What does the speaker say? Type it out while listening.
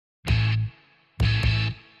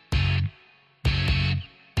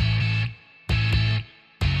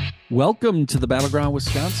Welcome to the Battleground,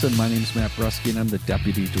 Wisconsin. My name is Matt Brusky, and I'm the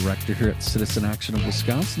Deputy Director here at Citizen Action of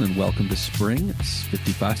Wisconsin. And welcome to spring. It's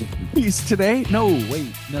 55 degrees today. No,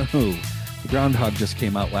 wait, no. The groundhog just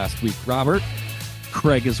came out last week. Robert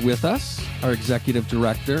Craig is with us, our Executive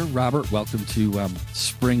Director. Robert, welcome to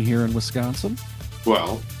spring here in Wisconsin.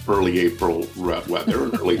 Well, early April weather,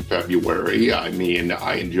 early February. I mean,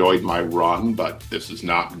 I enjoyed my run, but this is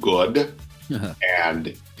not good.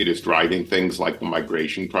 And it is driving things like the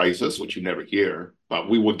migration crisis, which you never hear. But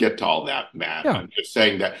we will get to all that, Matt. Yeah. I'm just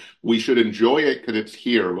saying that we should enjoy it because it's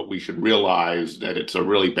here, but we should realize that it's a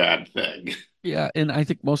really bad thing. Yeah, and I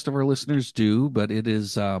think most of our listeners do, but it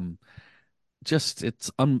is the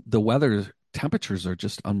weather temperatures are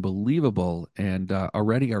just unbelievable. And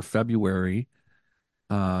already our February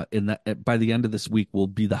in that by the end of this week will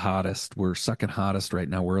be the hottest. We're second hottest right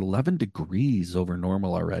now. We're 11 degrees over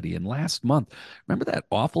normal already. And last month, remember that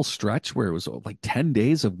awful stretch where it was like 10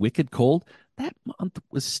 days of wicked cold? That month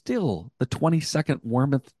was still the 22nd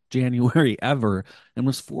warmest January ever and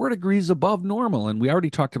was 4 degrees above normal. And we already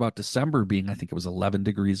talked about December being, I think it was 11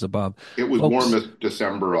 degrees above. It was Folks, warmest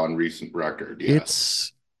December on recent record,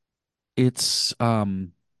 yes. it's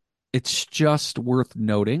just worth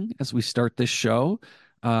noting as we start this show.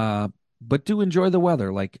 But do enjoy the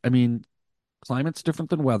weather. Like, I mean, climate's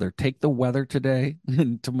different than weather. Take the weather today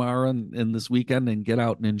and tomorrow and this weekend and get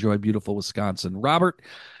out and enjoy beautiful Wisconsin. Robert,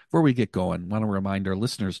 before we get going, I want to remind our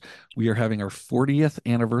listeners we are having our 40th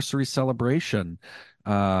anniversary celebration.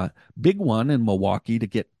 Big one in Milwaukee to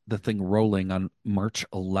get the thing rolling on March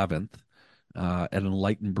 11th. At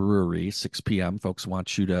Enlightened Brewery, 6 p.m. Folks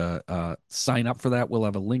want you to sign up for that. We'll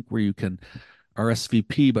have a link where you can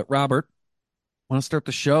RSVP. But Robert, I want to start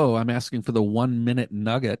the show. I'm asking for the 1 minute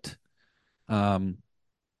nugget.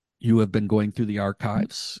 You have been going through the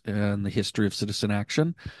archives and the history of citizen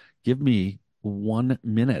action. Give me 1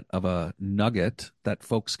 minute of a nugget that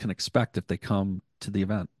folks can expect if they come to the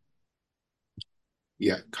event.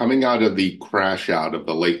 Yeah, coming out of the crash out of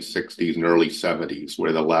the late 60s and early 70s,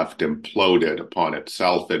 where the left imploded upon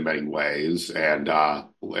itself in many ways and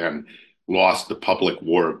lost the public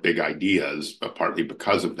war of big ideas, but partly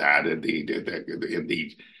because of that, and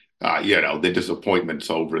the disappointments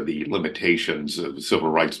over the limitations of the civil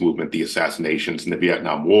rights movement, the assassinations, and the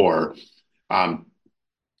Vietnam War. A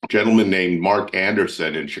gentleman named Mark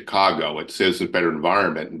Anderson in Chicago at Citizens Better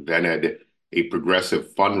Environment invented a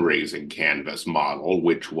progressive fundraising canvas model,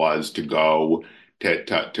 which was to go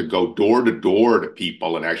door to door to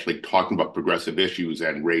people and actually talking about progressive issues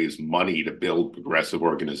and raise money to build progressive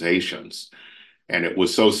organizations. And it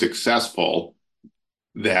was so successful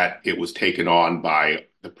that it was taken on by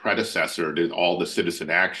the predecessor to all the Citizen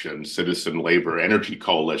Action, Citizen Labor Energy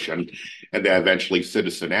Coalition, and then eventually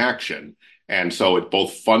Citizen Action. And so it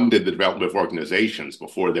both funded the development of organizations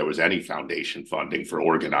before there was any foundation funding for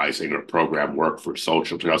organizing or program work for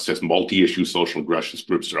social justice, multi-issue social justice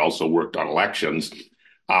groups that also worked on elections.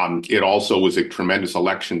 It also was a tremendous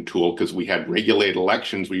election tool because we had regulated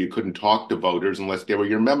elections where you couldn't talk to voters unless they were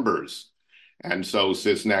your members. And so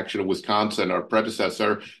Citizen Action of Wisconsin, our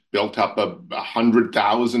predecessor, built up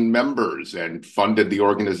 100,000 members and funded the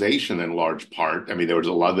organization in large part. I mean, there was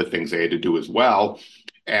a lot of other things they had to do as well.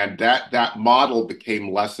 And that model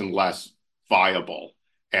became less and less viable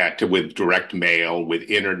with direct mail, with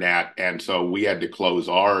internet. And so we had to close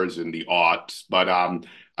ours in the aughts. But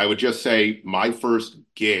I would just say my first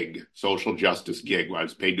gig, social justice gig, when I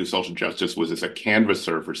was paid to do social justice, was as a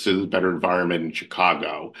canvasser for Citizens Better Environment in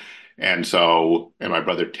Chicago. And my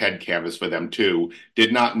brother Ted canvassed for them too.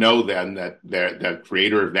 Did not know then that the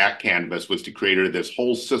creator of that canvas was the creator of this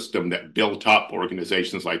whole system that built up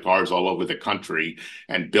organizations like ours all over the country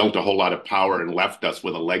and built a whole lot of power and left us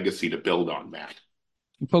with a legacy to build on that.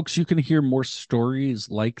 Folks, you can hear more stories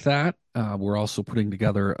like that. We're also putting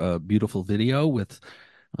together a beautiful video with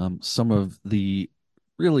some of the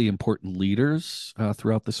really important leaders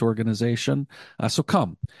throughout this organization. So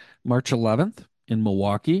come March 11th in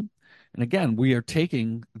Milwaukee. And again, we are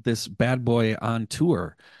taking this bad boy on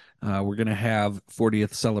tour. We're going to have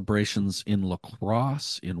 40th celebrations in La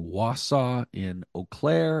Crosse, in Wausau, in Eau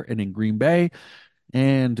Claire, and in Green Bay.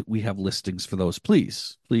 And we have listings for those.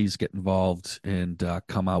 Please get involved and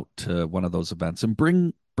come out to one of those events and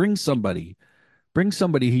bring somebody. Bring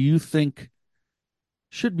somebody who you think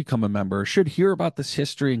should become a member, should hear about this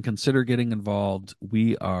history and consider getting involved.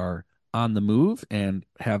 We are on the move and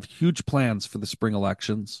have huge plans for the spring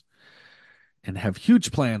elections and have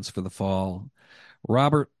huge plans for the fall.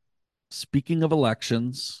 Robert, speaking of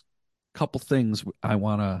elections, a couple things I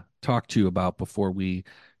want to talk to you about before we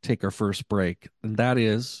take our first break. And that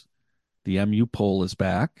is the MU poll is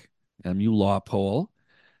back, MU law poll.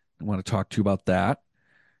 I want to talk to you about that.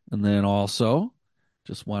 And then also,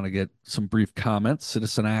 just want to get some brief comments.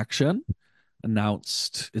 Citizen Action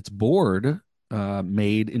announced its board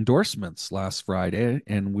made endorsements last Friday,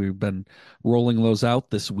 and we've been rolling those out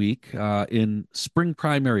this week in spring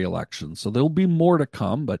primary elections. So there'll be more to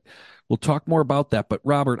come, but we'll talk more about that. But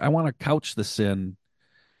Robert, I want to couch this in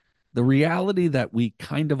the reality that we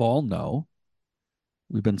kind of all know.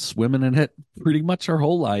 We've been swimming in it pretty much our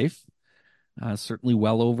whole life, certainly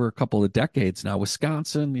well over a couple of decades now.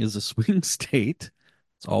 Wisconsin is a swing state.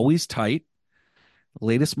 It's always tight. The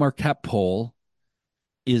latest Marquette poll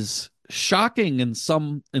is shocking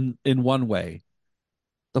in one way.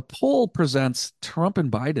 The poll presents Trump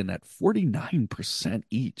and Biden at 49%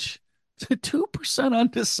 each, to 2%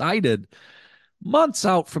 undecided, months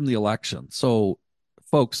out from the election. So,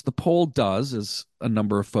 folks, the poll does, as a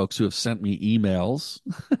number of folks who have sent me emails,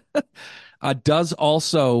 does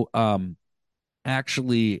also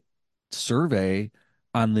actually survey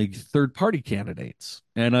on the third party candidates.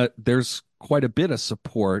 And there's quite a bit of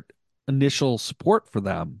support, initial support for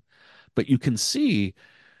them. But you can see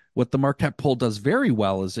what the Marquette poll does very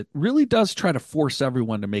well is it really does try to force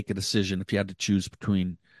everyone to make a decision if you had to choose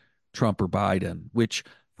between Trump or Biden, which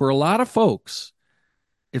for a lot of folks,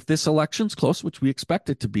 if this election's close, which we expect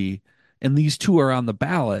it to be, and these two are on the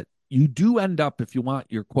ballot, you do end up, if you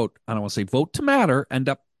want your quote, I don't want to say vote to matter, end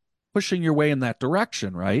up pushing your way in that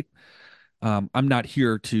direction, right? I'm not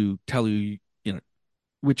here to tell you,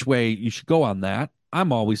 which way you should go on that.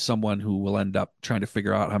 I'm always someone who will end up trying to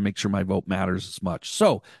figure out how to make sure my vote matters as much.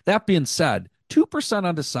 So that being said, 2%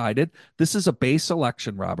 undecided. This is a base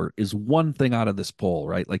election, Robert, is one thing out of this poll,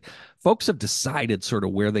 right? Like folks have decided sort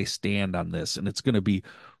of where they stand on this, and it's going to be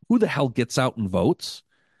who the hell gets out and votes.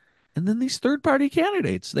 And then these third party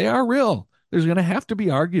candidates, they are real. There's going to have to be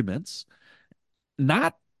arguments,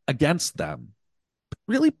 not against them,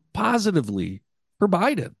 really positively for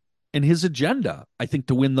Biden and his agenda, I think,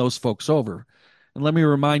 to win those folks over. And let me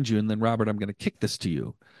remind you, and then Robert, I'm going to kick this to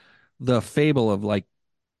you. The fable of like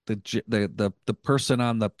the person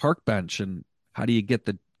on the park bench and how do you get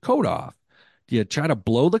the coat off? Do you try to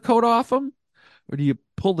blow the coat off them, or do you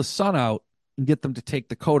pull the sun out and get them to take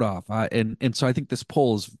the coat off? And so I think this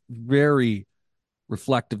poll is very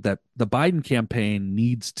reflective that the Biden campaign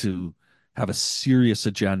needs to have a serious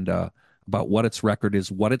agenda about what its record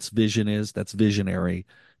is, what its vision is, that's visionary,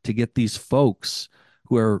 to get these folks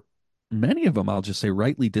who are, many of them, I'll just say,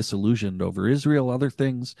 rightly disillusioned over Israel, other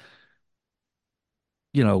things,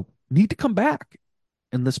 need to come back.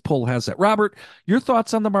 And this poll has that. Robert, your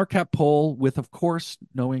thoughts on the Marquette poll, with, of course,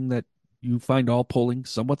 knowing that you find all polling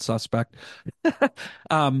somewhat suspect,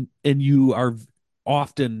 and you are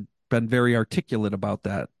often been very articulate about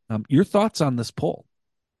that. Your thoughts on this poll?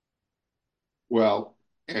 Well,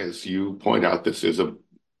 as you point out, this is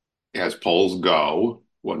as polls go,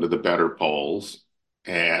 one of the better polls.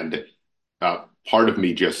 And part of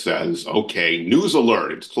me just says, okay, news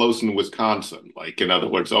alert, it's close in Wisconsin. Like, in other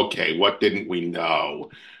words, okay, what didn't we know?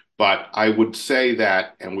 But I would say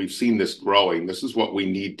that, and we've seen this growing, this is what we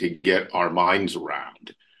need to get our minds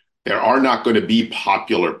around. There are not going to be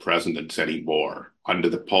popular presidents anymore under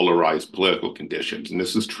the polarized political conditions. And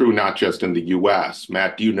this is true not just in the US.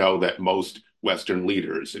 Matt, do you know that most Western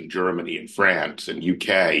leaders in Germany and France and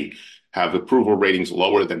UK have approval ratings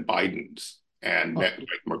lower than Biden's? And like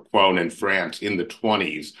Macron in France in the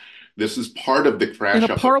 20s. This is part of the In crash a of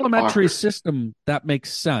the parliamentary democracy. system, that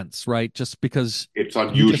makes sense, right? Just because It's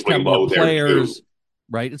you just unusually have more low there too. players,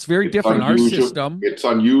 right? It's very It's different. Our unusual. system, It's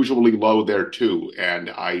unusually low there too.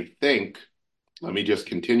 And I think, let me just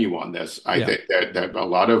continue on this. I yeah, think that a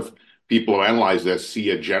lot of people who analyze this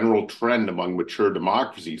see a general trend among mature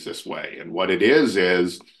democracies this way. And what it is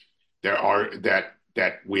there are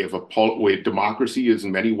that we have democracy is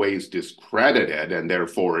in many ways discredited and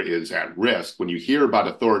therefore is at risk. When you hear about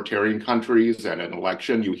authoritarian countries and an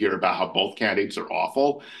election, you hear about how both candidates are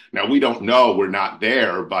awful. Now, we don't know, we're not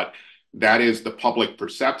there, but that is the public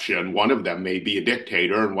perception. One of them may be a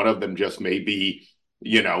dictator and one of them just may be,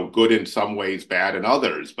 good in some ways, bad in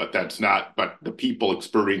others, but but the people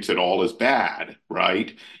experience it all as bad,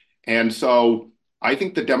 right? And so I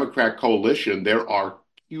think the Democrat coalition, there are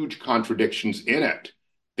huge contradictions in it.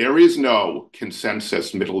 There is no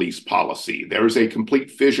consensus Middle East policy. There is a complete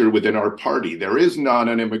fissure within our party. There is none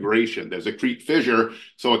on immigration. There's a complete fissure.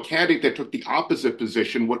 So a candidate that took the opposite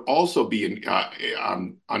position would also be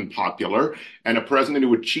unpopular. And a president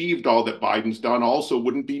who achieved all that Biden's done also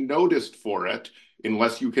wouldn't be noticed for it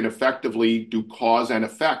unless you can effectively do cause and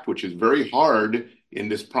effect, which is very hard in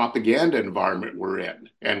this propaganda environment we're in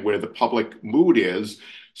and where the public mood is.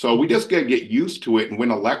 So we just got to get used to it and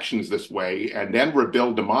win elections this way and then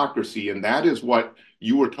rebuild democracy. And that is what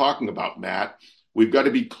you were talking about, Matt. We've got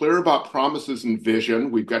to be clear about promises and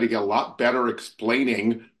vision. We've got to get a lot better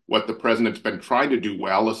explaining what the president's been trying to do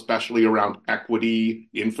well, especially around equity,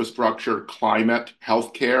 infrastructure, climate,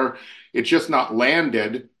 healthcare. It's just not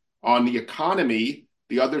landed on the economy.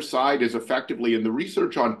 The other side is effectively, and the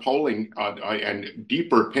research on polling and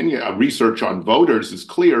deeper opinion research on voters is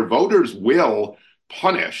clear. Voters will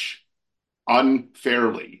punish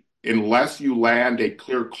unfairly unless you land a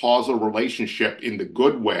clear causal relationship in the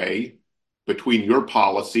good way between your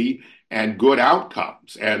policy and good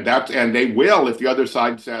outcomes. And they will, if the other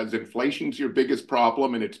side says inflation's your biggest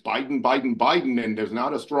problem and it's Biden, Biden, Biden, and there's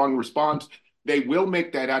not a strong response, they will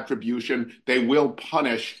make that attribution. They will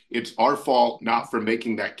punish. It's our fault not for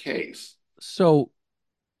making that case. So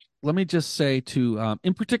let me just say to,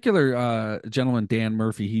 in particular, gentleman Dan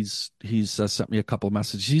Murphy, he's sent me a couple of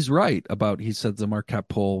messages. He's right about, he said the Marquette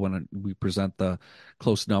poll, when we present the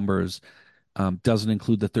close numbers, doesn't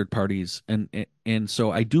include the third parties. And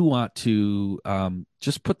so I do want to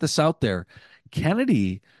just put this out there.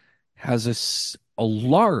 Kennedy has a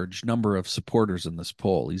large number of supporters in this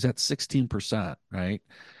poll. He's at 16%, right?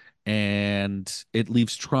 And it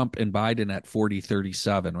leaves Trump and Biden at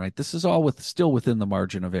 40-37, right? This is all still within the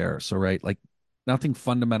margin of error. So, right, like nothing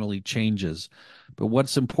fundamentally changes. But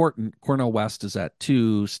what's important, Cornel West is at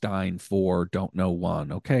 2, Stein 4, don't know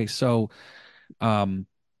 1. Okay, so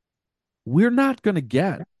we're not going to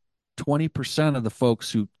get 20% of the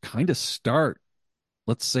folks who kind of start,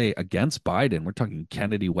 let's say, against Biden. We're talking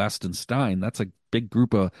Kennedy, West, and Stein. That's a big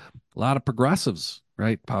group of a lot of progressives,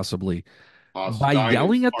 right? Possibly by Stein is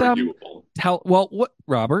yelling at them, arguable. what,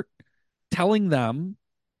 Robert, telling them,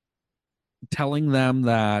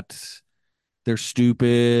 that they're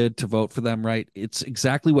stupid to vote for them, right? It's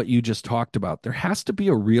exactly what you just talked about. There has to be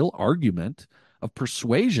a real argument of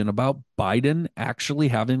persuasion about Biden actually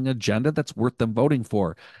having an agenda that's worth them voting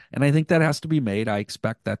for. And I think that has to be made. I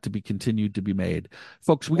expect that to be continued to be made.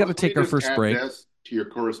 Folks, we got Well, to let me take our just first add break. this to your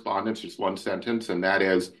correspondence, just one sentence, and that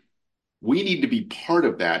is we need to be part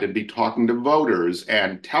of that and be talking to voters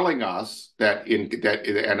and telling us that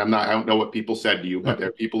and I don't know what people said to you, but there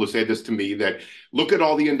are people who say this to me that look at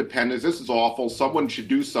all the independents. This is awful. Someone should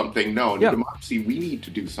do something. No, in a Yeah. democracy, we need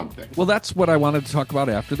to do something. Well, that's what I wanted to talk about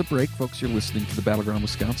after the break. Folks, you're listening to the Battleground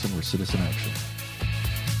Wisconsin, where Citizen Action.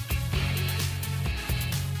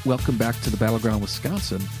 Welcome back to the Battleground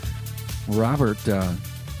Wisconsin. Robert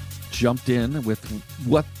jumped in with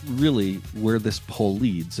where this poll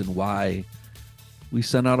leads and why we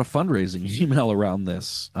sent out a fundraising email around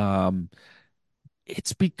this.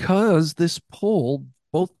 It's because this poll,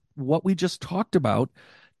 both what we just talked about,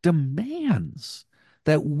 demands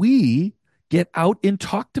that we get out and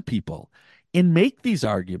talk to people and make these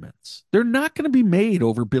arguments. They're not going to be made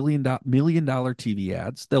over million dollar TV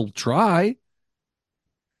ads. They'll try.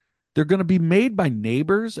 They're going to be made by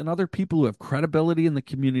neighbors and other people who have credibility in the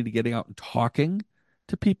community, getting out and talking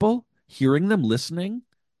to people, hearing them, listening,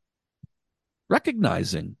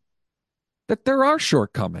 recognizing that there are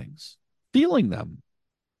shortcomings, feeling them,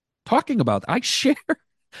 talking about. I share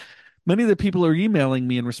many of the people who are emailing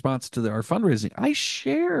me in response to our fundraising. I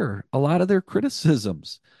share a lot of their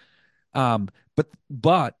criticisms. Um,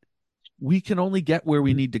 but we can only get where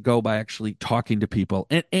we need to go by actually talking to people.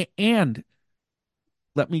 And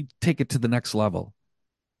let me take it to the next level.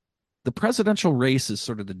 The presidential race is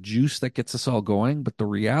sort of the juice that gets us all going. But the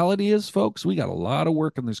reality is, folks, we got a lot of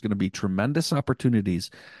work and there's going to be tremendous opportunities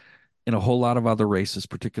in a whole lot of other races,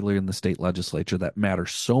 particularly in the state legislature, that matter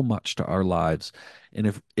so much to our lives.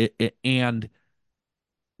 And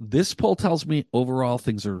this poll tells me overall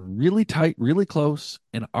things are really tight, really close,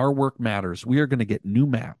 and our work matters. We are going to get new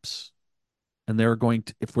maps. And they're going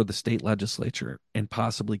to, for the state legislature and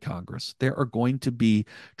possibly Congress, there are going to be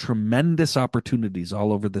tremendous opportunities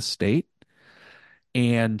all over the state.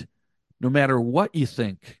 And no matter what you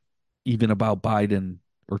think, even about Biden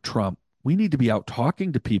or Trump, we need to be out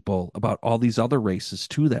talking to people about all these other races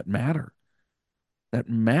too that matter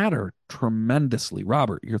tremendously.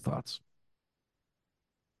 Robert, your thoughts?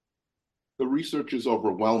 The research is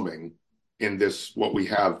overwhelming in this, what we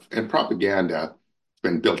have, and propaganda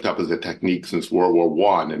been built up as a technique since World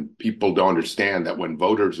War I, and people don't understand that when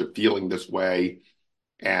voters are feeling this way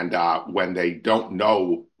and when they don't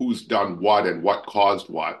know who's done what and what caused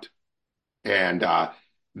what, and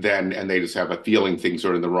they just have a feeling things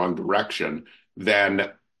are in the wrong direction, then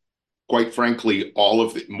quite frankly, all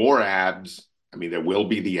of the more ads. I mean, there will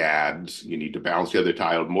be the ads. You need to balance the other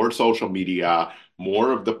tile, more social media,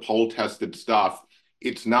 more of the poll tested stuff.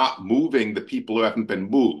 it's not moving the people who haven't been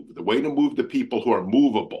moved. The way to move the people who are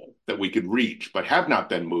movable that we could reach but have not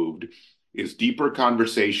been moved is deeper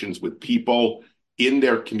conversations with people in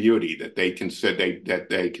their community that they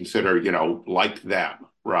consider, like them,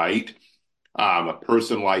 right? A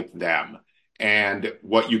person like them. And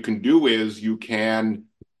what you can do is you can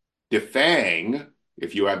defang,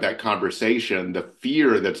 if you have that conversation, the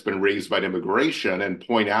fear that's been raised by immigration and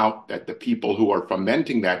point out that the people who are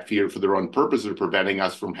fomenting that fear for their own purposes are preventing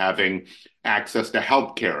us from having access to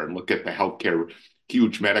health care. And look at the health care,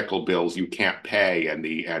 huge medical bills you can't pay and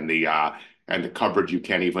the coverage you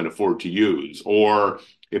can't even afford to use. Or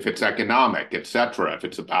if it's economic, et cetera, if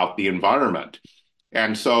it's about the environment.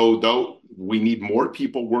 And so, though we need more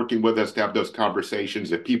people working with us to have those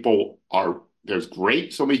conversations, if people are, there's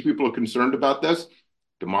great, so many people are concerned about this.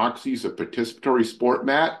 Democracy is a participatory sport,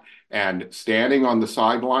 Matt, and standing on the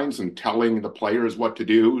sidelines and telling the players what to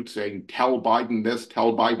do, saying, tell Biden this,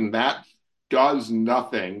 tell Biden that, does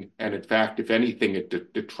nothing. And in fact, if anything,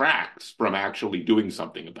 it detracts from actually doing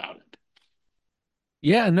something about it.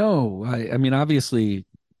 Yeah, no, I mean, obviously,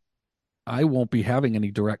 I won't be having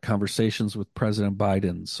any direct conversations with President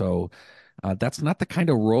Biden. So that's not the kind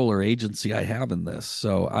of role or agency I have in this.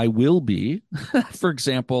 So I will be, for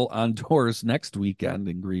example, on tours next weekend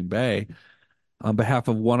in Green Bay on behalf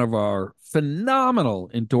of one of our phenomenal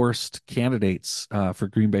endorsed candidates for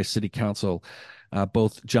Green Bay City Council,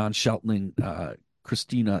 both John Shelton and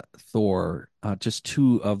Christina Thor, just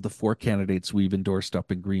two of the four candidates we've endorsed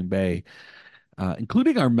up in Green Bay,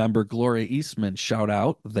 including our member Gloria Eastman. Shout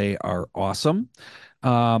out. They are awesome.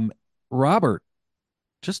 Um, Robert,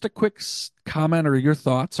 just a quick comment or your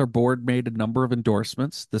thoughts. Our board made a number of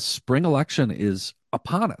endorsements. The spring election is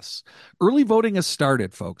upon us. Early voting has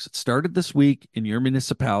started, folks. It started this week in your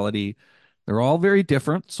municipality. They're all very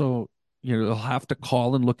different, so you'll have to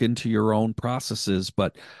call and look into your own processes,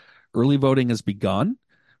 but early voting has begun.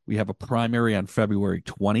 We have a primary on February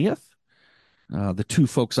 20th. The two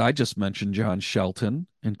folks I just mentioned, John Shelton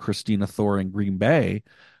and Christina Thor in Green Bay,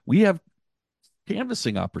 we have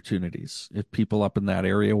canvassing opportunities. If people up in that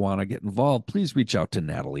area want to get involved, please reach out to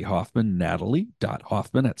Natalie Hoffman,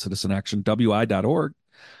 natalie.hoffman at citizenactionwi.org.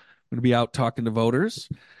 I'm going to be out talking to voters.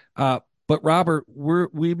 But Robert,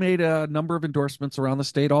 we made a number of endorsements around the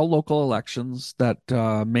state, all local elections that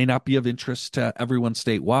may not be of interest to everyone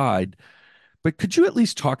statewide. But could you at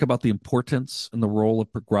least talk about the importance and the role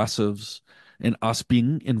of progressives and us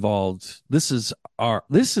being involved? This is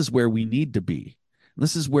where we need to be.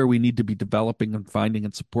 This is where we need to be developing and finding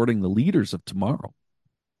and supporting the leaders of tomorrow.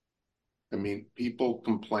 I mean, people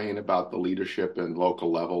complain about the leadership in local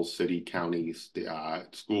levels, city, county,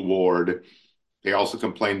 school board. They also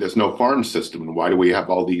complain there's no farm system. And why do we have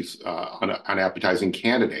all these unappetizing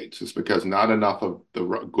candidates? It's because not enough of the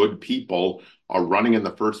good people are running in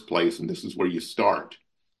the first place, and this is where you start.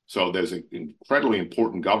 So there's an incredibly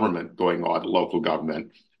important government going on, local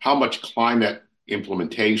government. How much climate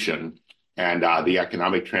implementation and the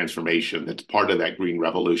economic transformation that's part of that green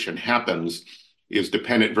revolution happens is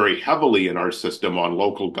dependent very heavily in our system on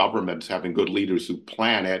local governments having good leaders who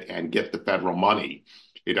plan it and get the federal money.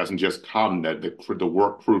 It doesn't just come that the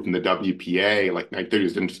work crew from the WPA, like 930,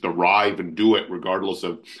 doesn't just arrive and do it regardless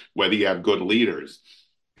of whether you have good leaders.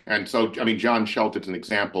 And so, I mean, John Shelton's an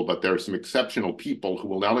example, but there are some exceptional people who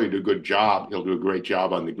will not only do a good job, he'll do a great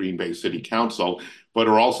job on the Green Bay City Council, but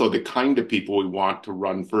are also the kind of people we want to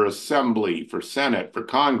run for assembly, for Senate, for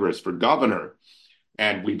Congress, for governor.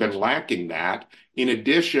 And we've been lacking that. In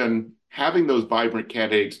addition, having those vibrant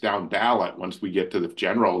candidates down ballot once we get to the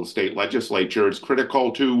general and state legislature is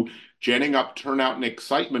critical to genning up turnout and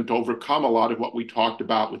excitement to overcome a lot of what we talked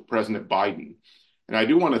about with President Biden. And I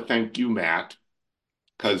do want to thank you, Matt,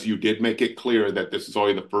 because you did make it clear that this is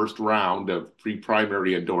only the first round of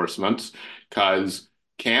pre-primary endorsements, because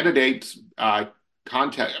candidates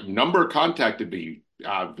contacted me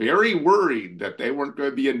very worried that they weren't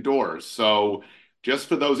going to be endorsed. So just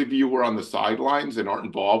for those of you who are on the sidelines and aren't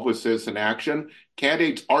involved with citizen action,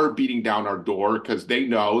 candidates are beating down our door because they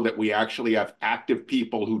know that we actually have active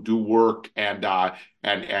people who do work and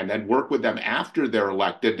then work with them after they're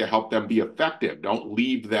elected to help them be effective. Don't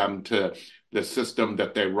leave them to the system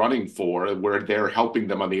that they're running for, where they're helping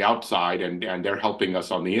them on the outside and they're helping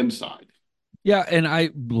us on the inside. Yeah, and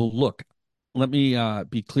look, let me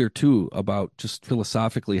be clear too about just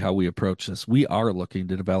philosophically how we approach this. We are looking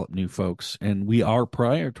to develop new folks, and we are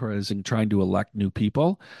prioritizing trying to elect new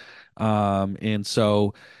people. And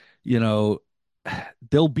so, you know,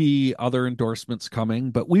 there'll be other endorsements coming,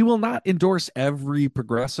 but we will not endorse every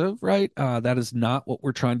progressive, right? That is not what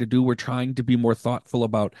we're trying to do. We're trying to be more thoughtful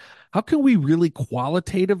about how can we really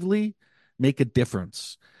qualitatively make a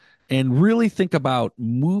difference and really think about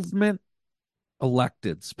movement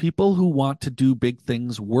electeds, people who want to do big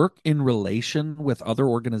things, work in relation with other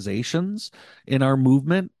organizations in our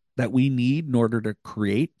movement that we need in order to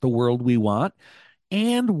create the world we want,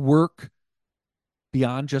 and work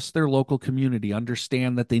beyond just their local community,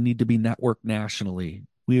 understand that they need to be networked nationally.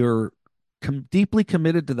 We are deeply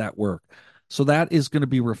committed to that work. So that is going to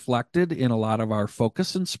be reflected in a lot of our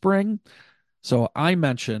focus in spring. So I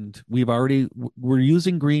mentioned we're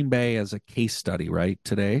using Green Bay as a case study, right?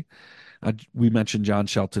 Today, we mentioned John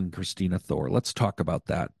Shelton, Christina Thor. Let's talk about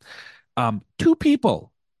that. Two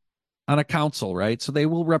people on a council, right? So they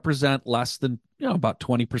will represent less than about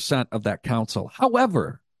 20% of that council.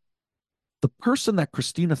 However, the person that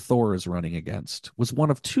Christina Thor is running against was one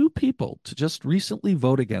of two people to just recently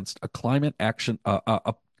vote against a climate action.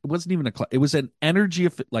 It wasn't even it was an energy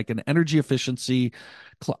efficiency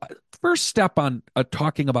first step on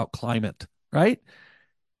talking about climate, right?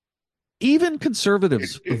 Even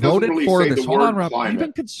conservatives It doesn't voted really for say the this. Hold on, word Rob. Even climate. I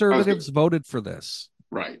was conservatives voted for this.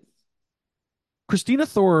 right. Christina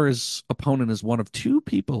Thor's opponent is one of two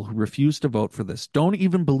people who refused to vote for this. Don't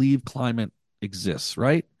even believe climate exists,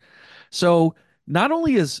 right? So not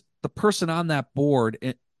only is the person on that board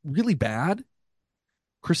really bad,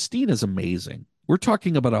 Christina's amazing. We're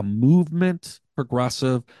talking about a movement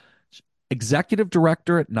progressive executive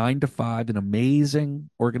director at 9 to 5, an amazing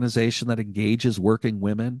organization that engages working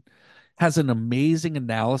women, has an amazing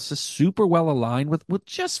analysis, super well aligned with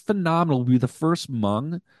just phenomenal. Will be the first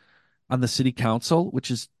Hmong on the city council,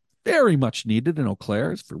 which is very much needed in Eau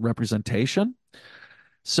Claire for representation.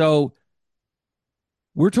 So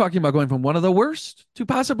we're talking about going from one of the worst to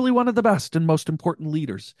possibly one of the best and most important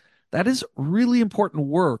leaders. That is really important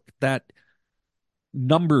work that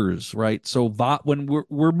numbers, right? So when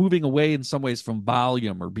we're moving away in some ways from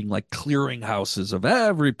volume or being like clearinghouses of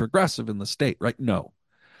every progressive in the state, right? No,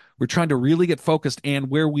 we're trying to really get focused, and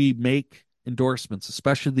where we make endorsements,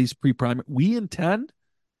 especially these pre-primary, we intend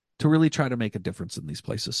to really try to make a difference in these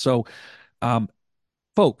places. So, um,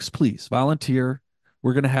 folks, please volunteer.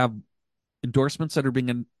 We're going to have endorsements that are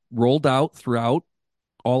being rolled out throughout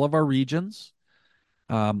all of our regions.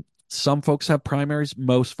 Some folks have primaries,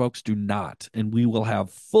 most folks do not. And we will have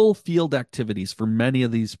full field activities for many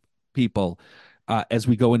of these people as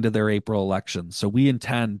we go into their April elections. So we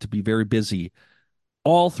intend to be very busy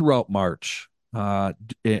all throughout March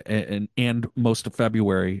and most of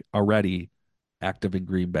February already active in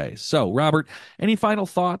Green Bay. So, Robert, any final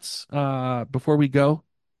thoughts before we go?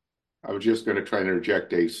 I was just going to try and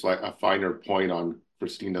interject a finer point on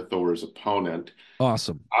Christina Thor's opponent.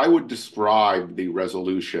 Awesome. I would describe the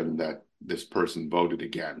resolution that this person voted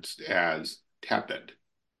against as tepid.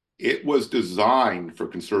 It was designed for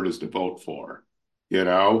conservatives to vote for, you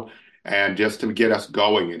know, and just to get us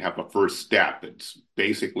going and have a first step. It's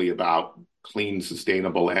basically about clean,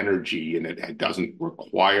 sustainable energy, and it doesn't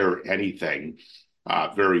require anything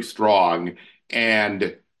very strong.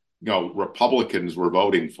 And Republicans were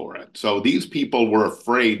voting for it. So these people were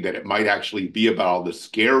afraid that it might actually be about all the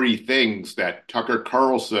scary things that Tucker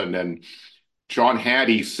Carlson and Sean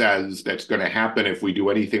Hannity says that's going to happen if we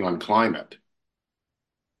do anything on climate.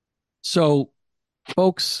 So,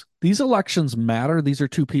 folks, these elections matter. These are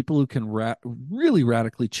two people who can really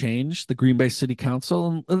radically change the Green Bay City Council.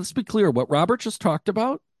 And let's be clear, what Robert just talked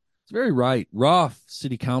about, it's very right. Rough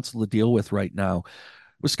city council to deal with right now.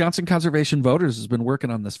 Wisconsin Conservation Voters has been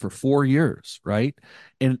working on this for 4 years, right?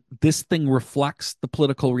 And this thing reflects the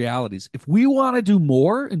political realities. If we want to do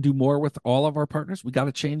more and do more with all of our partners, we got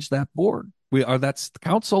to change that board. That's the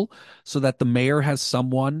council, so that the mayor has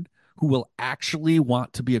someone who will actually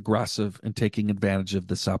want to be aggressive in taking advantage of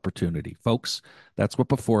this opportunity. Folks, that's what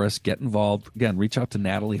before us. Get involved. Again, reach out to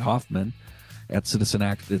Natalie Hoffman at Citizen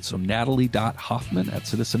Action. So Natalie.Hoffman at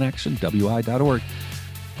citizenactionwi.org.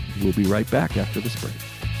 We'll be right back after this break.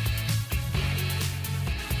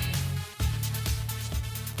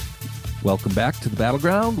 Welcome back to the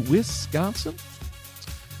Battleground, Wisconsin.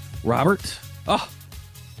 Robert,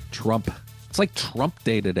 Trump. It's like Trump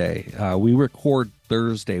Day today. We record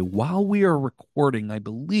Thursday. While we are recording, I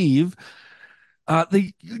believe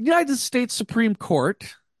the United States Supreme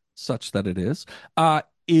Court, such that it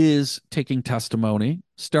is taking testimony,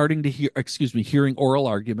 starting to hearing oral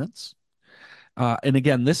arguments. And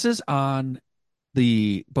again, this is on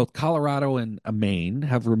both Colorado and Maine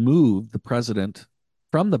have removed the president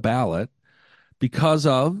from the ballot because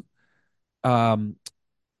of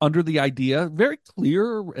under the idea, very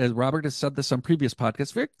clear, as Robert has said this on previous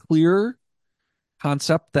podcasts, very clear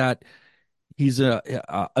concept that he's an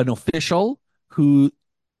official who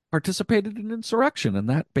participated in insurrection, and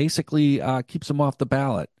that basically keeps him off the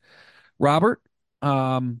ballot. Robert,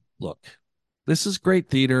 look, this is great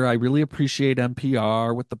theater. I really appreciate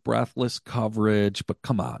NPR with the breathless coverage, but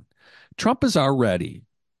come on. Trump is already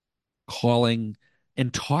calling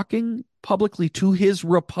and talking publicly to his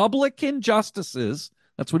Republican justices.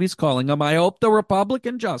 That's what he's calling them. I hope the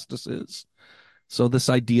Republican justices. So, this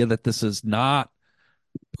idea that this is not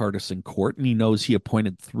partisan court, and he knows he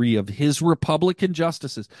appointed three of his Republican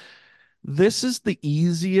justices. This is the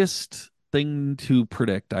easiest thing to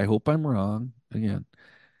predict. I hope I'm wrong. Again,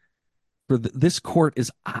 this court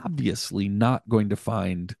is obviously not going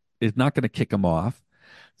to is not going to kick him off.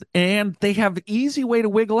 And they have an easy way to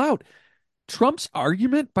wiggle out. Trump's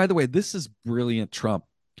argument, by the way, this is brilliant, Trump,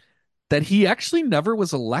 that he actually never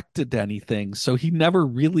was elected to anything. So he never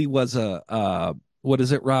really was what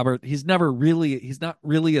is it, Robert? He's not really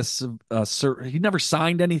he never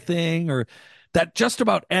signed anything, or that just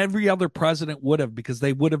about every other president would have, because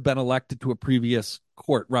they would have been elected to a previous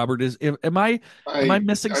court. Robert, am I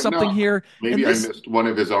missing I'm something not. here? And Maybe I this, missed one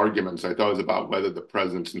of his arguments. I thought it was about whether the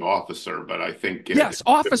president's an officer, but I think yes,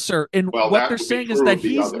 officer. And well, what that they're would be saying is true that of the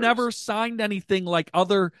he's others. never signed anything like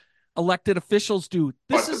other elected officials do.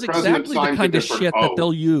 This But the is president exactly the signs a kind of different shit that oath.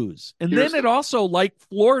 they'll use. And Here's then it the also, like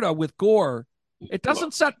Florida with Gore, it look.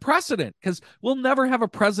 doesn't set precedent, because we'll never have a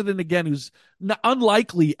president again who's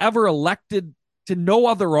unlikely ever elected to no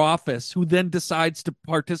other office who then decides to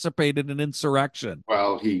participate in an insurrection.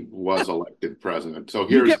 Well, he was elected president. So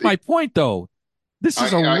You here's get the. my point, though. This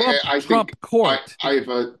is a rump I think Trump court.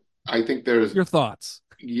 I think there's Your thoughts?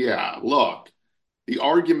 yeah. Look, the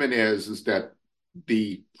argument is that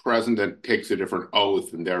the president takes a different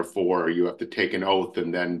oath, and therefore you have to take an oath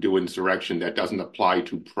and then do insurrection that doesn't apply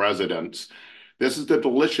to presidents. This is the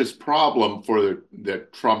delicious problem for the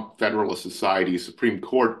Trump Federalist Society Supreme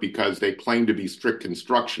Court, because they claim to be strict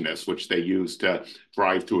constructionists, which they use to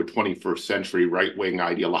drive through a 21st century right-wing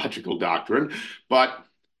ideological doctrine. But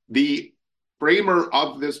the framer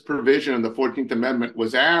of this provision in the 14th Amendment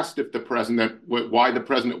was asked if the president, why the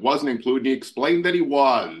president wasn't included. He explained that he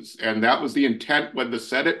was, and that was the intent when the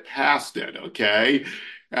Senate passed it, okay?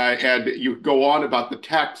 And you go on about the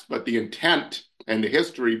text, but the intent and the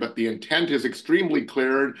history, but the intent is extremely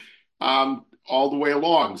clear all the way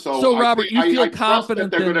along. So So, Robert, you feel I trust that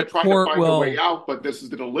confident they're then going the to try to court find a way will. out, but this is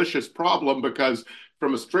the delicious problem, because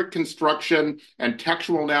from a strict construction and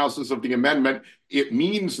textual analysis of the amendment, it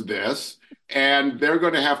means this, and they're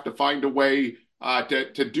going to have to find a way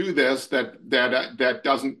to do this that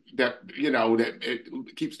doesn't that that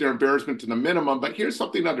it keeps their embarrassment to the minimum. But here's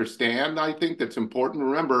something to understand. I think that's important.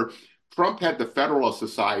 Remember, Trump had the Federalist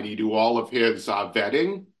Society do all of his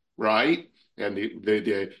vetting, right? And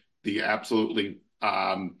the absolutely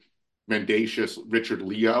mendacious Richard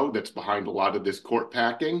Leo that's behind a lot of this court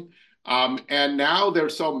packing. And now they're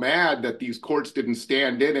so mad that these courts didn't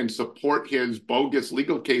stand in and support his bogus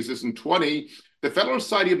legal cases in 20. The Federal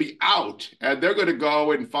Society will be out, and they're going to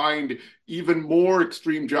go and find even more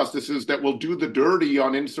extreme justices that will do the dirty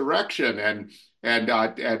on insurrection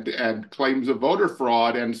and claims of voter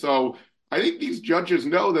fraud. And so I think these judges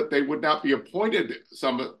know that they would not be appointed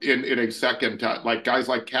in a second, like guys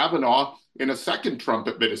like Kavanaugh in a second Trump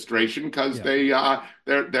administration, because Yeah.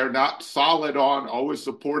 they're not solid on always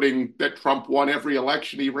supporting that Trump won every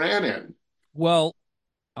election he ran in. Well,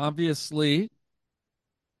 obviously,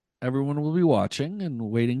 everyone will be watching and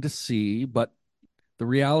waiting to see. But the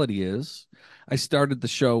reality is, I started the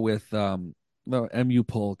show with the MU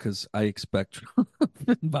poll because I expect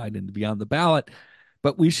Biden to be on the ballot.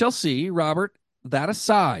 But we shall see, Robert. That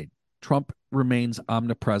aside, Trump remains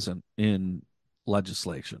omnipresent in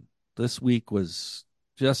legislation. This week was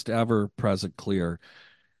just ever present clear.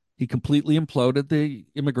 He completely imploded the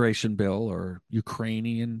immigration bill, or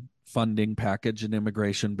Ukrainian funding package and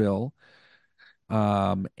immigration bill,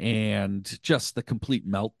 and just the complete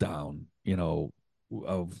meltdown,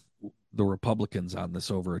 of the Republicans on this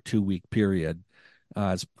over a 2 week period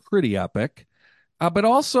is pretty epic. But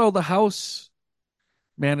also the House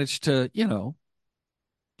managed to,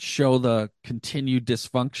 show the continued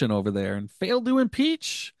dysfunction over there and failed to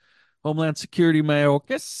impeach Homeland Security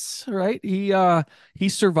Mayorkas, right? He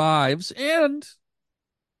survives, and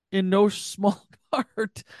in no small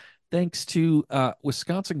part thanks to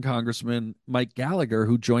Wisconsin Congressman Mike Gallagher,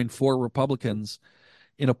 who joined four Republicans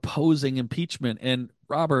in opposing impeachment. And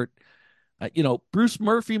Robert, Bruce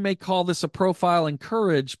Murphy may call this a profile in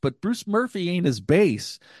courage, but Bruce Murphy ain't his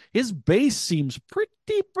base. His base seems pretty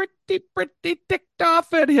ticked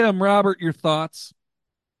off at him. Robert, your thoughts?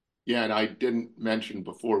 Yeah, and I didn't mention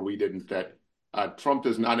before we didn't that Trump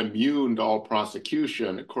is not immune to all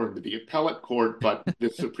prosecution according to the appellate court, but the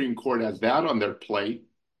Supreme Court has that on their plate,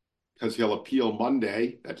 because he'll appeal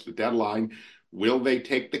Monday. That's the deadline. Will they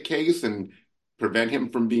take the case and prevent him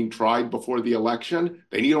from being tried before the election?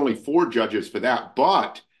 They need only 4 judges for that,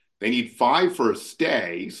 but they need 5 for a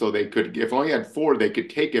stay. So they could, if only had 4, they could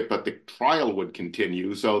take it, but the trial would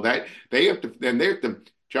continue. So that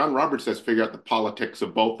John Roberts has to figure out the politics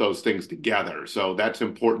of both those things together. So that's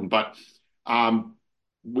important. But um,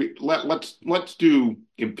 let's do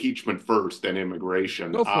impeachment first, then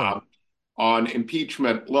immigration. Go for it. On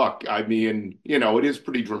impeachment, look, I mean, it is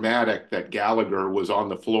pretty dramatic that Gallagher was on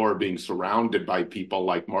the floor being surrounded by people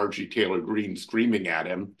like Marjorie Taylor Greene screaming at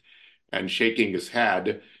him and shaking his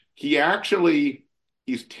head.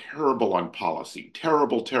 He's terrible on policy,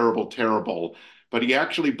 terrible, terrible, terrible. But he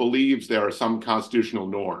actually believes there are some constitutional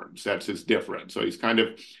norms. That's his difference. So he's kind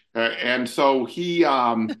of, and so he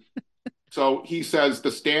says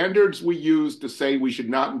the standards we use to say we should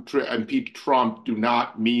not impeach Trump do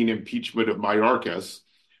not mean impeachment of Mayorkas.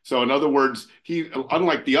 So in other words,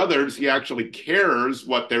 unlike the others, he actually cares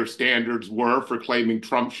what their standards were for claiming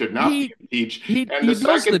Trump should not be He impeached. he knows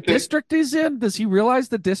the district he's in. Does he realize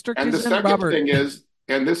the district And the he's in, second Robert? thing is,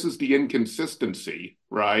 and this is the inconsistency,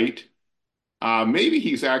 right? Maybe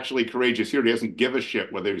he's actually courageous here. He doesn't give a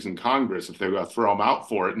shit whether he's in Congress if they're going to throw him out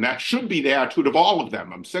for it, and that should be the attitude of all of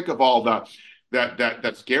them. I'm sick of all that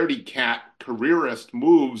scaredy cat careerist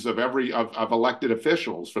moves of elected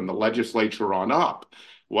officials from the legislature on up.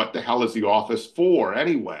 What the hell is the office for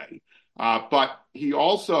anyway? But he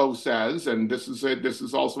also says, and this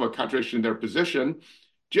is also a contradiction in their position.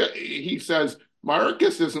 He says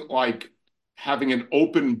Mayorkas isn't like having an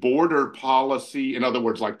open border policy. In other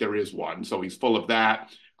words, like there is one. So he's full of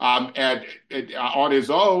that. And on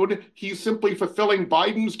his own, he's simply fulfilling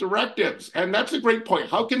Biden's directives. And that's a great point.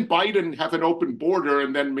 How can Biden have an open border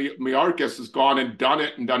and then Mayorkas has gone and done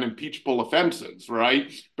it and done impeachable offenses,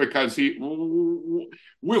 right? Because who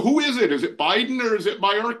is it? Is it Biden or is it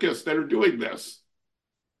Mayorkas that are doing this?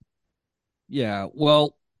 Yeah,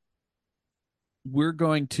 well, we're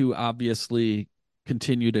going to obviously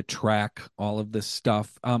continue to track all of this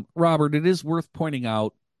stuff. Robert, it is worth pointing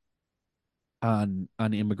out on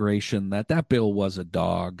immigration that bill was a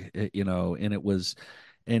dog, and it was,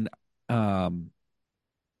 and um,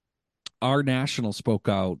 our national spoke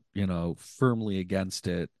out, firmly against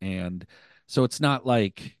it, and so it's not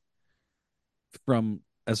like from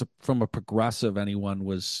a progressive anyone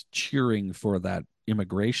was cheering for that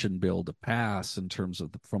immigration bill to pass in terms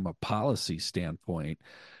of from a policy standpoint.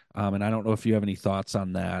 And I don't know if you have any thoughts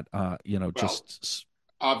on that. Well, Just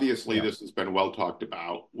obviously, yeah. this has been well talked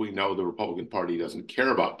about. We know the Republican Party doesn't care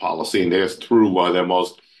about policy, and they just threw one of their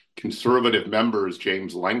most conservative members,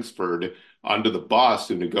 James Langsford, under the bus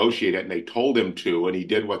to negotiate it, and they told him to, and he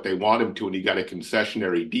did what they want him to, and he got a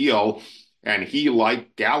concessionary deal. And he,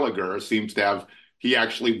 like Gallagher, seems to have he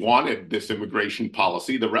actually wanted this immigration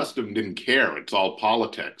policy. The rest of them didn't care. It's all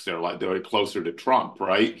politics. They're closer to Trump,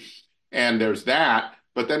 right? And there's that.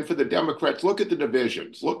 But then for the Democrats, look at the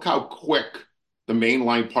divisions. Look how quick the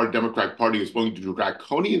mainline part Democratic Party is willing to do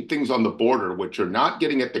draconian things on the border, which are not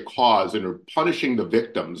getting at the cause and are punishing the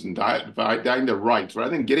victims and dying their rights,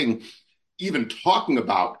 rather than even talking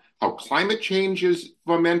about how climate change is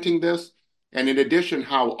fomenting this. And in addition,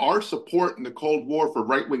 how our support in the Cold War for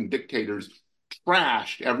right-wing dictators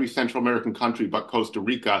trashed every Central American country but Costa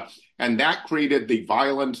Rica. And that created the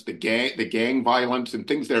violence, the gang violence, and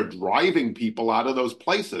things that are driving people out of those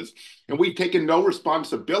places. And we've taken no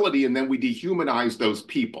responsibility, and then we dehumanize those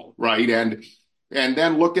people, right? And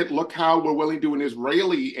then look how we're willing to do an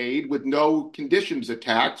Israeli aid with no conditions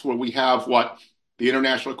attached, where we have what the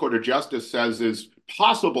International Court of Justice says is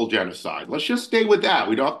possible genocide. Let's just stay with that.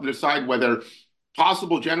 We don't have to decide whether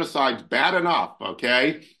possible genocide's bad enough,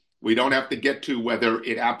 okay? We don't have to get to whether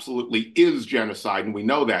it absolutely is genocide, and we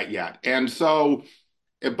know that yet. And so,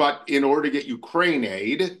 but in order to get Ukraine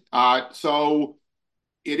aid, so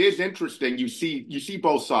it is interesting. You see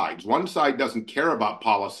both sides. One side doesn't care about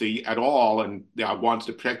policy at all and wants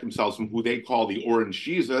to protect themselves from who they call the Orange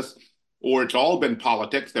Jesus, or it's all been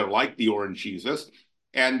politics. They're like the Orange Jesus.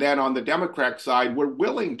 And then on the Democrat side, we're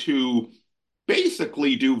willing to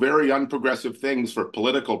basically do very unprogressive things for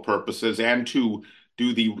political purposes and to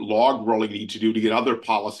do the log rolling you need to do to get other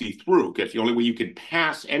policy through. Because the only way you can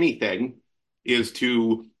pass anything is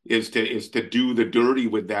to do the dirty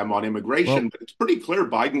with them on immigration. Well, But it's pretty clear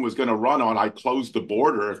Biden was going to run on I closed the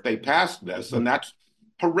border if they passed this, and that's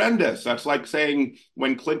horrendous. That's like saying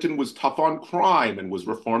when Clinton was tough on crime and was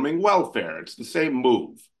reforming welfare. It's the same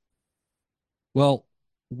move. well,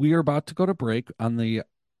 we are about to go to break. On the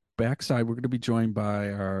backside, we're going to be joined by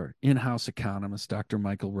our in-house economist, Dr.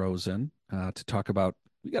 Michael Rosen, to talk about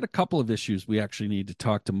we got a couple of issues we actually need to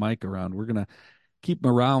talk to Mike around. We're gonna keep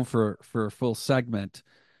him around for a full segment,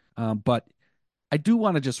 but I do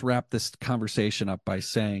want to just wrap this conversation up by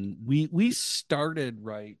saying we started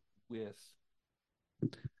right with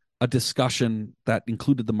a discussion that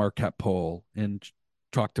included the Marquette poll and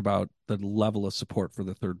talked about the level of support for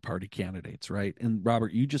the third party candidates, right? And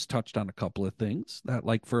Robert, you just touched on a couple of things that,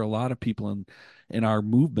 like, for a lot of people in our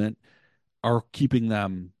movement, are keeping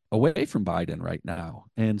them away from Biden right now.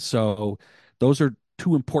 And so those are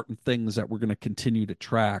two important things that we're going to continue to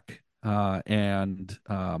track. Again,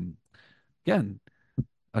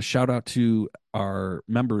 a shout out to our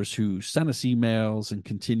members who sent us emails and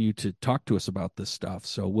continue to talk to us about this stuff.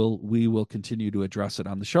 So we will continue to address it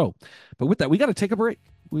on the show. But with that, we got to take a break.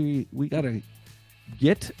 We got to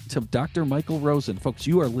get to Dr. Michael Rosen. Folks,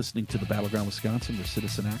 you are listening to the Battleground Wisconsin with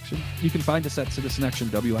Citizen Action. You can find us at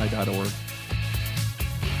citizenactionwi.org.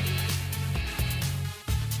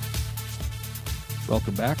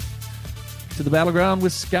 Welcome back to the Battleground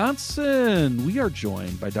Wisconsin. We are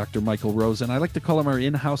joined by Dr. Michael Rosen. I like to call him our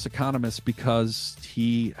in-house economist because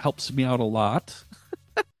he helps me out a lot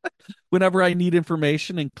whenever I need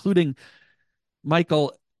information, including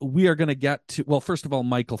Michael. We are going to get to, well, first of all,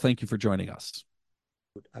 Michael, thank you for joining us.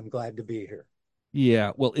 I'm glad to be here.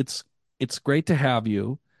 Yeah, well, it's great to have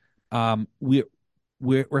you.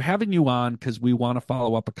 We're having you on because we want to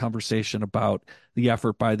follow up a conversation about the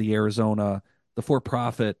effort by the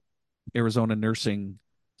for-profit Arizona Nursing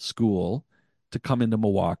School to come into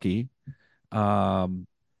Milwaukee.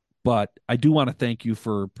 But I do want to thank you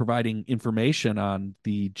for providing information on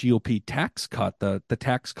the GOP tax cut, the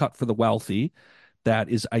tax cut for the wealthy that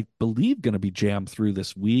is, I believe, going to be jammed through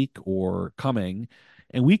this week or coming.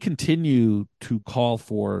 And we continue to call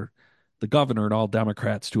for the governor and all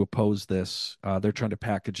Democrats to oppose this. They're trying to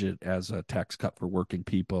package it as a tax cut for working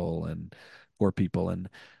people and poor people. And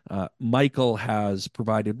Michael has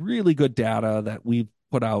provided really good data that we've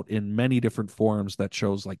put out in many different forums that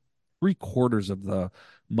shows like 3/4 of the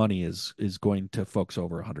money is going to folks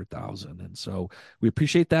over 100,000. And so we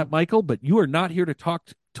appreciate that, Michael. But you are not here to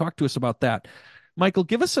talk to us about that. Michael,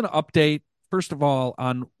 give us an update, first of all,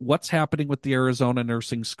 on what's happening with the Arizona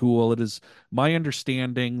Nursing School. It is my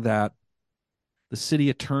understanding that the city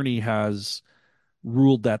attorney has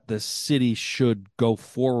ruled that the city should go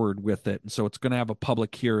forward with it, and so it's going to have a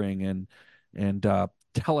public hearing and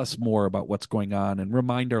tell us more about what's going on and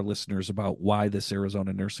remind our listeners about why this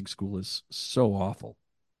Arizona Nursing School is so awful.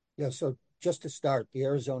 Yeah, so just to start, the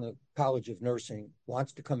Arizona College of Nursing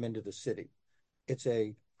wants to come into the city. It's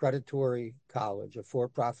a predatory college, a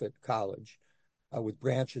for-profit college with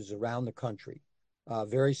branches around the country,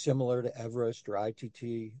 very similar to Everest or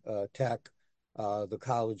ITT Tech, the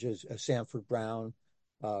colleges, Sanford Brown,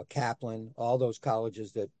 Kaplan, all those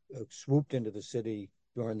colleges that swooped into the city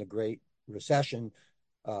during the Great Recession,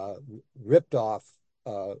 ripped off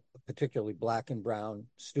particularly black and brown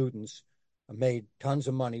students, made tons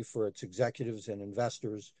of money for its executives and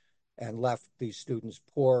investors, and left these students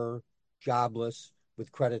poor, jobless, with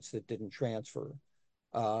credits that didn't transfer.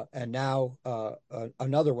 And now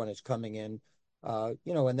another one is coming in,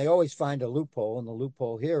 and they always find a loophole. And the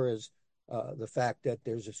loophole here is the fact that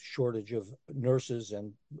there's a shortage of nurses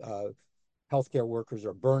and healthcare workers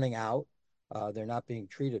are burning out. They're not being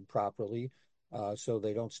treated properly, so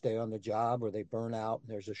they don't stay on the job or they burn out and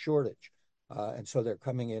there's a shortage. And so they're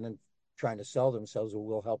coming in and trying to sell themselves, or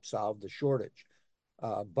will help solve the shortage.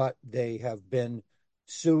 But they have been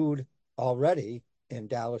sued already in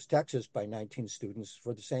Dallas, Texas by 19 students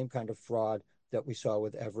for the same kind of fraud that we saw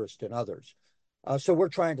with Everest and others. So we're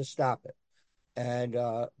trying to stop it. And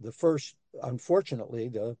unfortunately,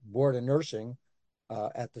 the Board of Nursing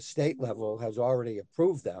at the state level has already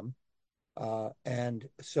approved them. And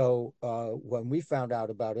so when we found out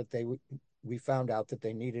about it, we found out that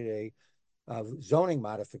they needed a zoning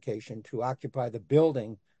modification to occupy the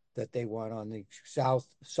building that they want on the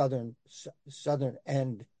southern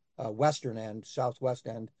end, western end, southwest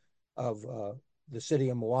end of the city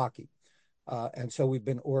of Milwaukee. And so we've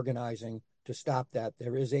been organizing to stop that.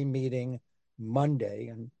 There is a meeting Monday,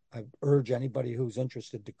 and I urge anybody who's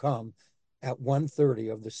interested to come at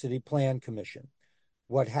 1:30 of the City Plan Commission.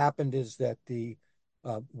 What happened is that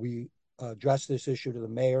we addressed this issue to the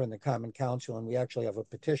mayor and the Common Council, and we actually have a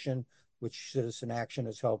petition which Citizen Action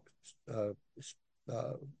has helped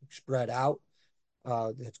spread out.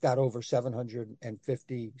 It's got over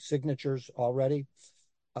 750 signatures already.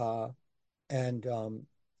 And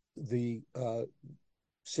the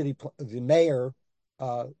mayor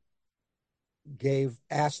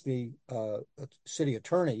asked the city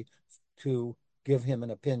attorney to give him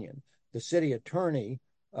an opinion. The city attorney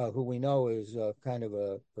who we know is kind of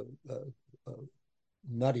a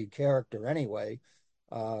nutty character anyway,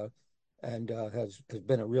 uh, and has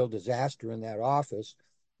been a real disaster in that office,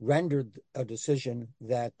 rendered a decision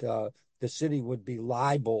that the city would be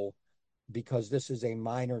liable because this is a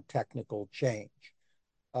minor technical change.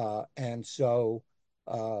 And so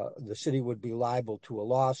the city would be liable to a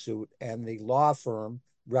lawsuit, and the law firm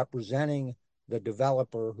representing the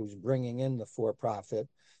developer who's bringing in the for profit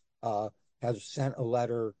uh, has sent a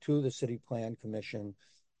letter to the City Plan Commission,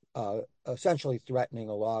 essentially threatening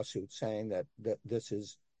a lawsuit, saying that this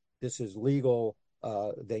is legal.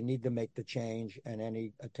 They need to make the change, and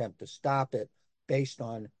any attempt to stop it, based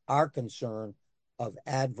on our concern of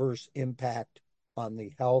adverse impact on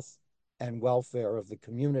the health and welfare of the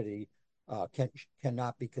community,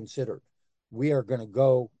 cannot be considered. We are going to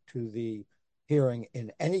go to the hearing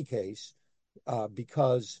in any case,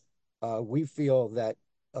 because we feel that,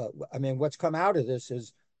 I mean, what's come out of this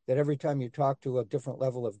is that every time you talk to a different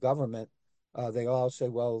level of government, they all say,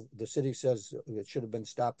 well, the city says it should have been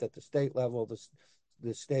stopped at the state level.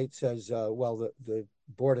 The state says, well, the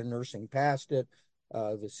Board of Nursing passed it.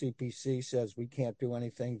 The CPC says we can't do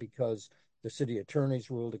anything because the city attorneys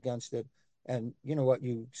ruled against it. And you know what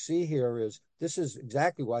you see here is this is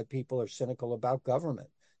exactly why people are cynical about government.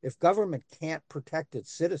 If government can't protect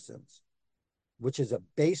its citizens, which is a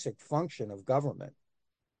basic function of government,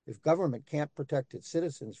 if government can't protect its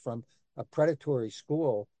citizens from a predatory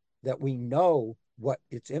school that we know what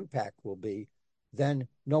its impact will be, then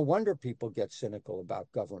no wonder people get cynical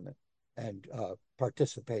about government and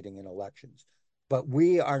participating in elections. But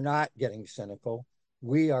we are not getting cynical.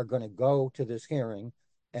 We are going to go to this hearing,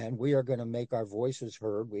 and we are going to make our voices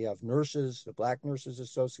heard. We have nurses, the Black Nurses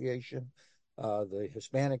Association, the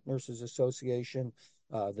Hispanic Nurses Association,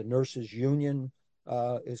 the Nurses Union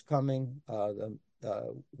is coming, the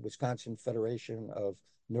Wisconsin Federation of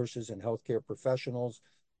Nurses and Healthcare Professionals,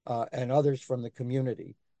 and others from the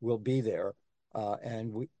community will be there.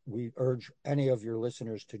 And we urge any of your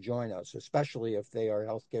listeners to join us, especially if they are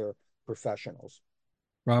healthcare professionals.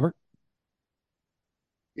 Robert?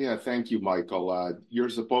 Yeah, thank you, Michael. You're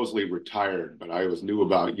supposedly retired, but I always knew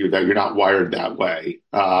about you that you're not wired that way.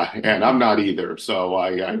 And I'm not either. So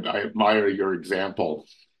I admire your example.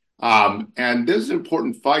 And this is an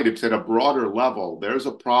important fight. It's at a broader level. There's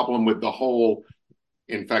a problem with the whole,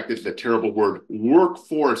 in fact, it's a terrible word,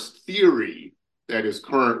 workforce theory that is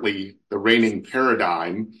currently the reigning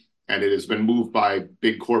paradigm. And it has been moved by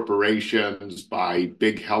big corporations, by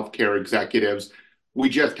big healthcare executives. We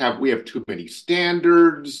have too many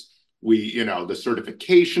standards. The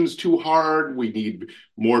certification's too hard. We need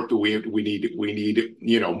more,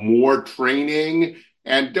 more training.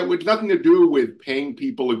 And that with nothing to do with paying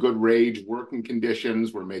people a good wage, working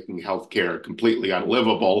conditions. We're making healthcare completely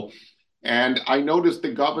unlivable. And I noticed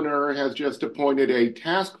the governor has just appointed a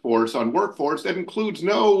task force on workforce that includes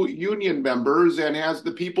no union members and has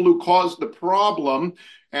the people who caused the problem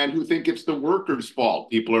and who think it's the workers'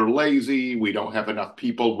 fault. People are lazy. We don't have enough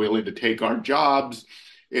people willing to take our jobs,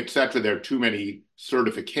 et cetera. There are too many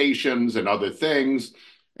certifications and other things,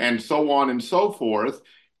 and so on and so forth.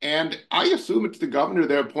 And I assume it's the governor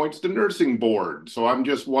that appoints the nursing board. So I'm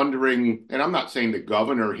just wondering, and I'm not saying the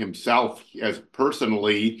governor himself has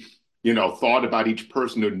personally thought about each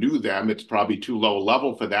person who knew them. It's probably too low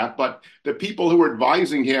level for that. But the people who are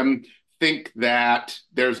advising him think that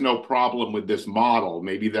there's no problem with this model.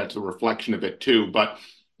 Maybe that's a reflection of it too. But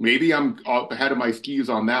maybe I'm ahead of my skis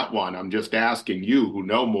on that one. I'm just asking you who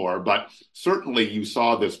know more. But certainly you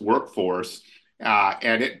saw this workforce,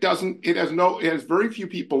 and it has very few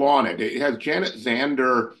people on it. It has Janet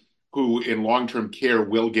Zander, who in long-term care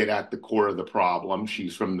will get at the core of the problem.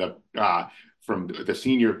 She's from the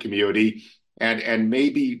senior community, and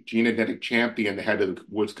maybe Gina Dennick Champion, the head of the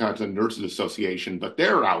Wisconsin Nurses Association, but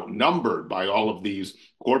they're outnumbered by all of these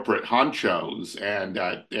corporate honchos and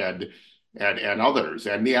others.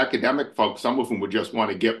 And the academic folks, some of whom would just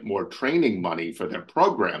want to get more training money for their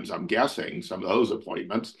programs, I'm guessing, some of those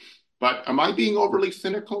appointments. But am I being overly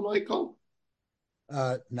cynical, Michael?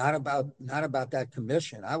 Not about that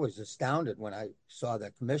commission. I was astounded when I saw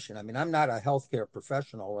that commission. I mean, I'm not a healthcare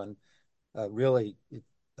professional, and really,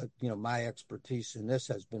 my expertise in this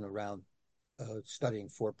has been around studying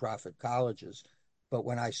for-profit colleges. But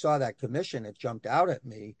when I saw that commission, it jumped out at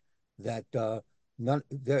me that the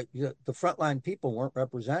frontline people weren't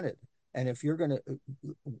represented. And if you're going to,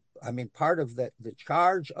 I mean, part of the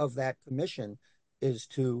charge of that commission is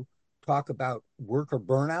to talk about worker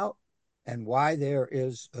burnout and why there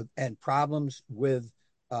is and problems with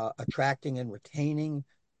attracting and retaining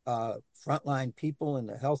frontline people in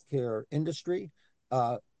the healthcare industry,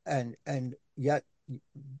 and yet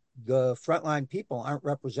the frontline people aren't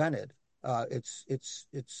represented.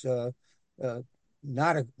 It's uh,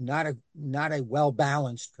 not a well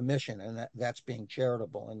balanced commission, and that's being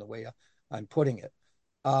charitable in the way I'm putting it.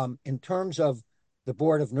 In terms of the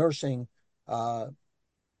Board of Nursing, uh,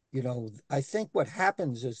 I think what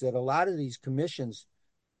happens is that a lot of these commissions,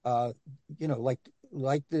 uh,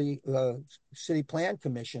 like the City Plan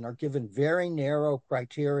Commission, are given very narrow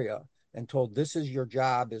criteria and told this is your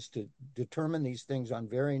job is to determine these things on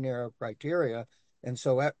very narrow criteria, and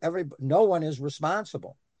so no one is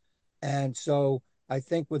responsible. And so I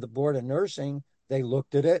think with the Board of Nursing, they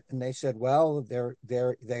looked at it and they said, well,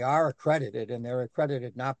 they are accredited, and they're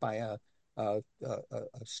accredited not by a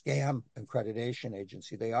scam accreditation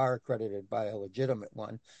agency. They are accredited by a legitimate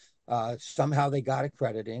one. Somehow they got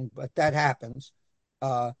accrediting, but that happens.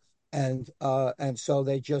 Uh, and so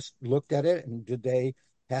they just looked at it, and did they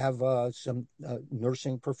have some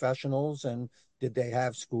nursing professionals, and did they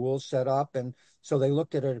have schools set up? And so they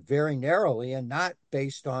looked at it very narrowly and not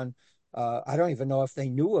based on. I don't even know if they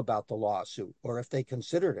knew about the lawsuit or if they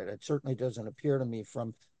considered it. It certainly doesn't appear to me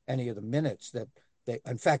from any of the minutes that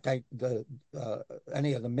in fact,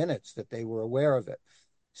 any of the minutes that they were aware of it.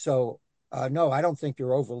 So, no, I don't think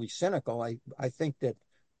you're overly cynical. I think that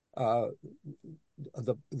uh,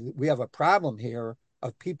 we have a problem here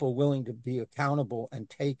of people willing to be accountable and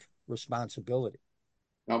take responsibility.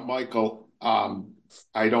 Now, Michael,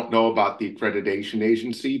 I don't know about the accreditation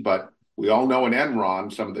agency, but we all know in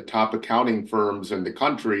Enron, some of the top accounting firms in the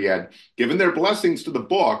country had given their blessings to the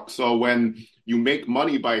book. So when you make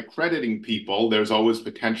money by accrediting people, there's always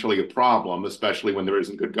potentially a problem, especially when there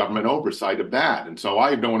isn't good government oversight of that. And so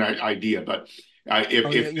I have no idea, but Oh,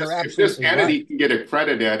 if this absolutely right. entity can get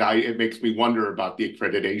accredited, it makes me wonder about the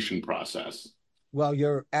accreditation process. Well,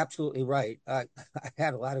 you're absolutely right. I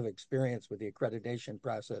had a lot of experience with the accreditation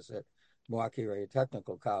process at Milwaukee Area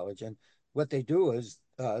Technical College, and what they do is,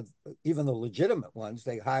 even the legitimate ones,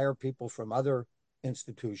 they hire people from other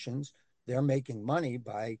institutions. They're making money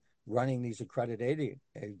by running these accrediting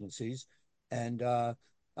agencies, and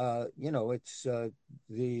it's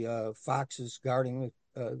the foxes guarding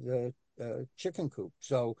the chicken coop.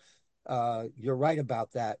 So you're right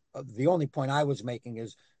about that. The only point I was making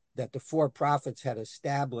is that the for profits had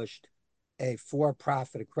established a for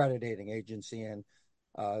profit accrediting agency, and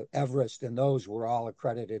Everest and those were all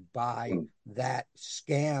accredited by Hmm, that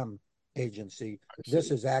scam agency. I This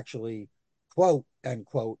see. is actually, quote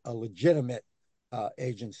unquote, a legitimate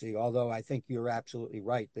agency, although I think you're absolutely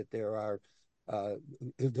right that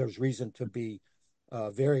there's reason to be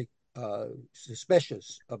very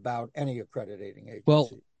suspicious about any accrediting Well,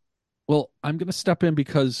 agency. I'm going to step in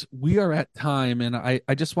because we are at time, and I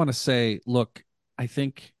just want to say, look, I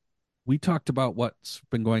think we talked about what's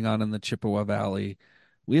been going on in the Chippewa Valley.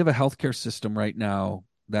 We have a healthcare system right now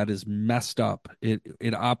that is messed up. It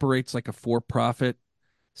operates like a for-profit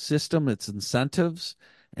system. It's incentives,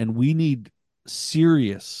 and we need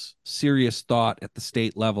serious thought at the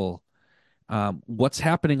state level. What's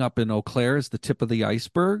happening up in Eau Claire is the tip of the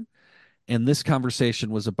iceberg, and this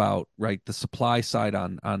conversation was about right the supply side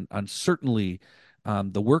on certainly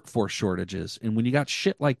the workforce shortages. And when you got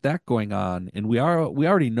shit like that going on, and we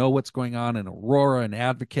already know what's going on in Aurora and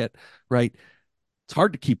Advocate, right? It's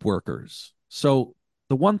hard to keep workers. So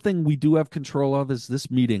the one thing we do have control of is this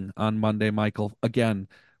meeting on Monday, Michael. Again,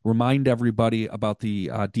 remind everybody about the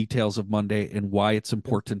details of Monday and why it's The,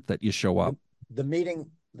 important that you show up. the meeting,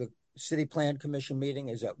 the City Plan Commission meeting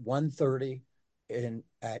is at 1:30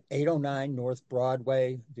 at 809 North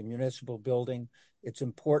Broadway, the municipal building. It's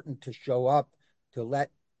important to show up to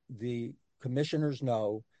let the commissioners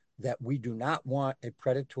know that we do not want a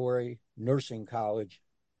predatory nursing college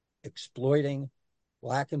exploiting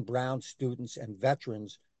Black and brown students and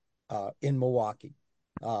veterans in Milwaukee.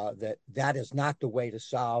 That is not the way to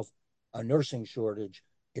solve a nursing shortage.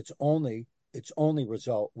 Its only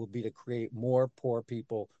result will be to create more poor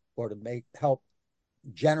people, or to help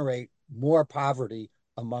generate more poverty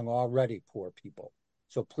among already poor people.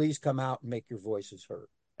 So please come out and make your voices heard.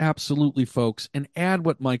 Absolutely, folks. And add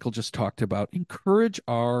what Michael just talked about. Encourage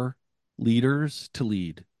our leaders to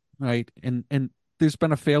lead, right? And there's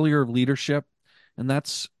been a failure of leadership, and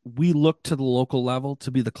that's we look to the local level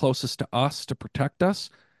to be the closest to us to protect us.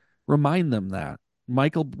 Remind them that.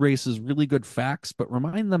 Michael raises really good facts, but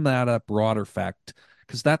remind them that a broader fact,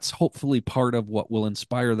 because that's hopefully part of what will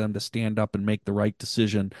inspire them to stand up and make the right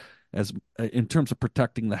decision as in terms of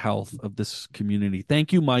protecting the health of this community.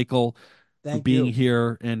 Thank you, Michael, for Thank being you.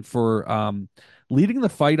 here and for leading the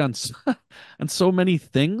fight on so many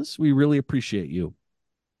things. We really appreciate you.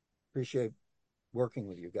 Appreciate working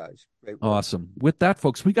with you guys. Great work. Awesome. With that,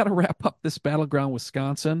 folks, we got to wrap up this Battleground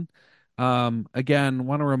Wisconsin. Again,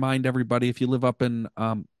 want to remind everybody, if you live up in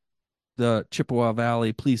the Chippewa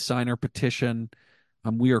Valley, please sign our petition.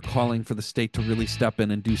 We are calling for the state to really step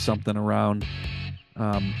in and do something around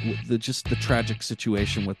just the tragic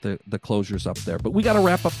situation with the closures up there. But we got to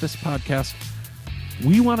wrap up this podcast.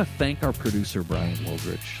 We want to thank our producer, Brian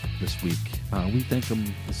Woldridge, this week. We thank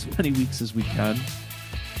him as many weeks as we can,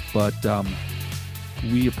 but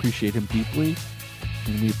we appreciate him deeply,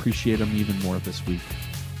 and we appreciate him even more this week.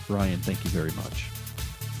 Brian, thank you very much.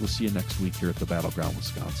 We'll see you next week here at the Battleground,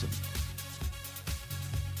 Wisconsin.